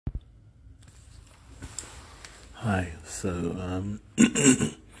Hi.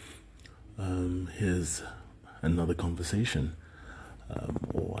 Here's another conversation,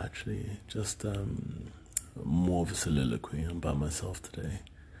 or actually, just more of a soliloquy about myself today.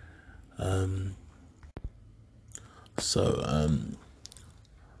 Um, so, um,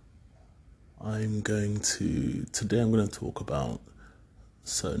 I'm going to talk about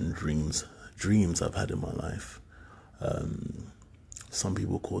certain dreams I've had in my life. Some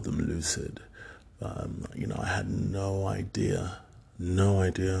people call them lucid. I had no idea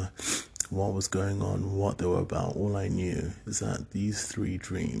what was going on, what they were about. All I knew is that these three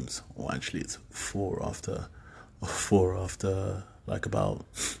dreams, or actually it's four after like about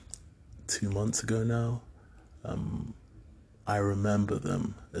 2 months ago now, I remember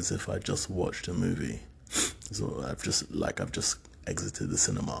them as if I just watched a movie. So I've just exited the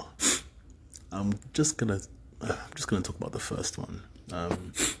cinema. I'm just gonna talk about the first one.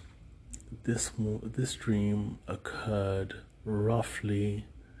 Um, this dream occurred roughly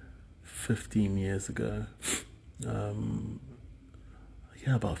 15 years ago. Um,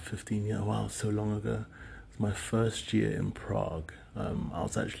 yeah, about 15 years. Wow, so long ago. It's my first year in Prague. I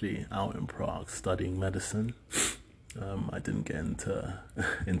was actually out in Prague studying medicine. I didn't get into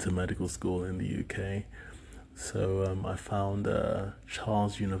into medical school in the UK, so I found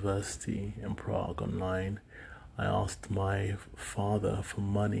Charles University in Prague online. I asked my father for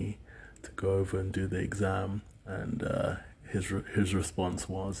money to go over and do the exam, and his response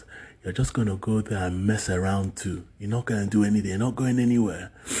was, "You're just gonna go there and mess around too. You're not gonna do anything. You're not going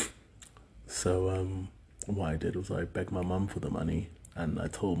anywhere." So what I did was I begged my mum for the money, and I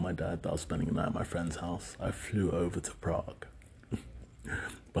told my dad that I was spending the night at my friend's house. I flew over to Prague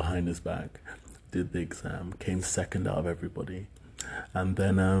behind his back, did the exam, came second out of everybody, and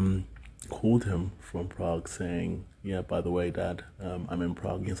then called him from Prague saying, "Yeah, by the way, Dad, I'm in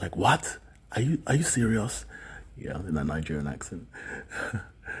Prague." He's like, "What? Are you serious?" Yeah, in that Nigerian accent.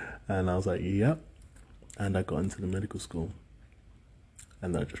 And I was like, "Yep." And I got into the medical school,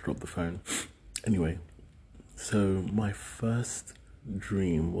 and then I just dropped the phone. Anyway, so my first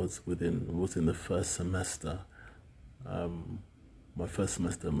dream was in the first semester. My first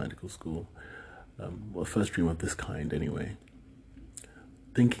semester of medical school. Well, first dream of this kind, anyway.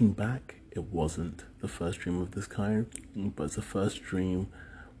 Thinking back, it wasn't the first dream of this kind, but it's the first dream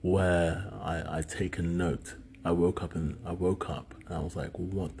where I take a note. I woke up and I was like,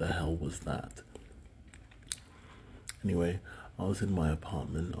 "What the hell was that?" Anyway, I was in my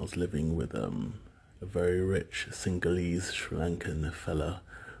apartment. I was living with a very rich Sinhalese Sri Lankan fella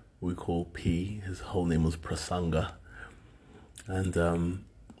we call P. His whole name was Prasanga, and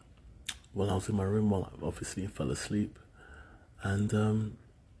well, I was in my room while I obviously fell asleep, and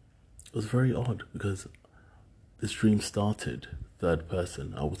it was very odd because this dream started third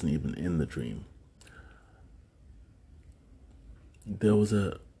person. I wasn't even in the dream. There was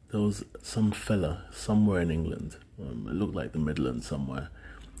a there was some fella somewhere in England. It looked like the Midlands somewhere.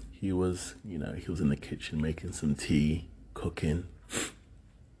 He was in the kitchen making some tea, cooking,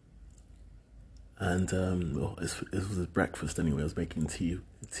 and it was his breakfast anyway. I was making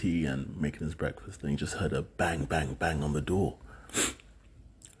tea and making his breakfast, and he just heard a bang, bang, bang on the door.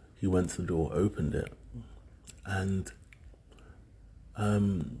 He went to the door, opened it, and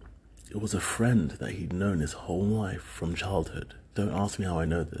it was a friend that he'd known his whole life from childhood. Don't ask me how I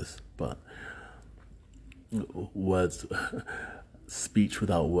know this, but words, speech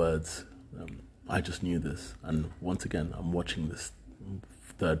without words. I just knew this, and once again, I'm watching this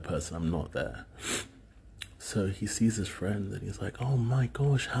third person. I'm not there. So he sees his friend, and he's like, "Oh my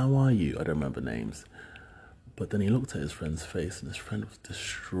gosh, how are you?" I don't remember names, but then he looked at his friend's face, and his friend was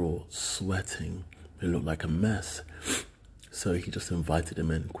distraught, sweating. He looked like a mess. So he just invited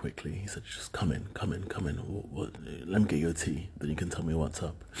him in quickly. He said, "Just come in, come in, come in. Let me get you a tea, then you can tell me what's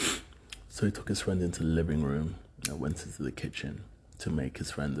up." So he took his friend into the living room and went into the kitchen to make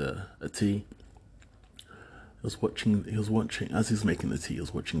his friend a tea. He was watching, as he was making the tea, he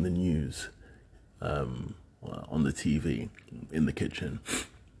was watching the news on the TV in the kitchen.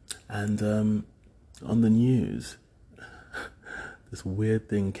 And on the news, this weird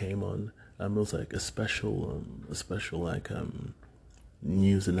thing came on. It was like a special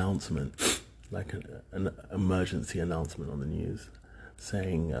news announcement, like an emergency announcement on the news,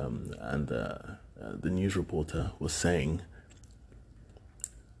 saying, and the news reporter was saying,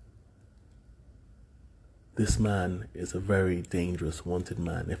 "This man is a very dangerous wanted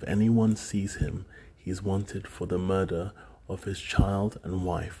man. If anyone sees him, he's wanted for the murder of his child and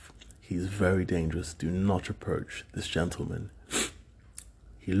wife. He's very dangerous. Do not approach this gentleman."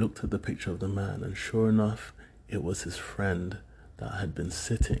 He looked at the picture of the man, and sure enough, it was his friend that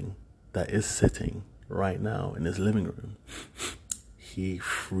is sitting right now in his living room. He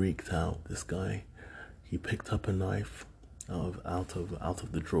freaked out, this guy. He picked up a knife out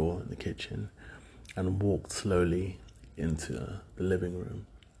of the drawer in the kitchen and walked slowly into the living room.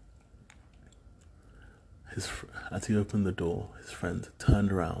 As he opened the door, his friend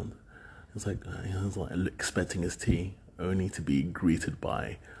turned around. He was like expecting his tea, only to be greeted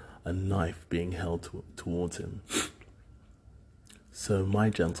by a knife being held towards him. So my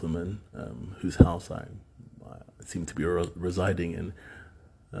gentleman, whose house I seem to be residing in,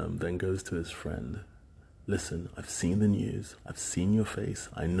 then goes to his friend. Listen, I've seen the news. I've seen your face.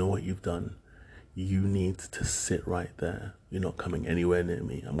 I know what you've done. You need to sit right there. You're not coming anywhere near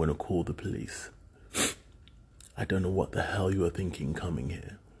me. I'm going to call the police. I don't know what the hell you are thinking coming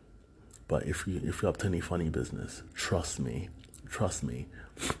here. But if you're up to any funny business, trust me,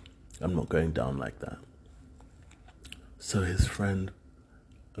 I'm not going down like that. So his friend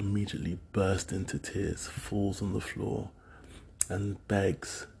immediately burst into tears, falls on the floor, and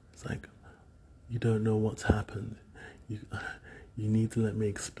begs. It's like, you don't know what's happened. You need to let me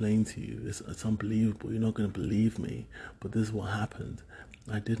explain to you. It's unbelievable. You're not going to believe me, but this is what happened.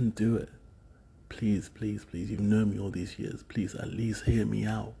 I didn't do it. Please, please, please. You've known me all these years. Please, at least hear me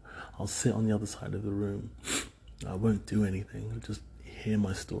out. I'll sit on the other side of the room. I won't do anything. Just hear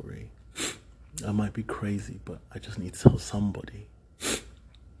my story. I might be crazy, but I just need to tell somebody.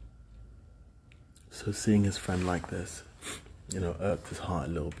 So seeing his friend like this, irked his heart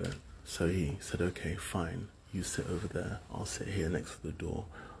a little bit. So he said, okay, fine. You sit over there. I'll sit here next to the door.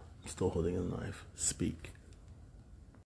 I'm still holding a knife. Speak.